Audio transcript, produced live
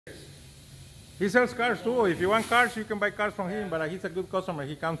He sells cars too. If you want cars, you can buy cars from him, but he's a good customer.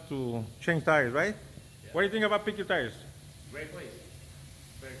 He comes to change tires, right? Yeah. What do you think about Pick Your Tires? Great place.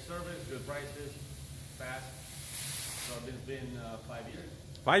 Great service, good prices, fast. So it's been 5 years.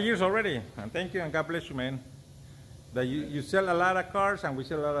 5 years already. And thank you and God bless you, man. That you sell a lot of cars and we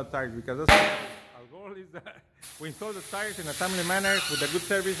sell a lot of tires because that's our goal is that we install the tires in a timely manner with a good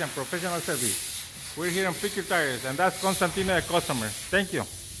service and professional service. We're here on Pick Your Tires and that's Constantino, a customer. Thank you.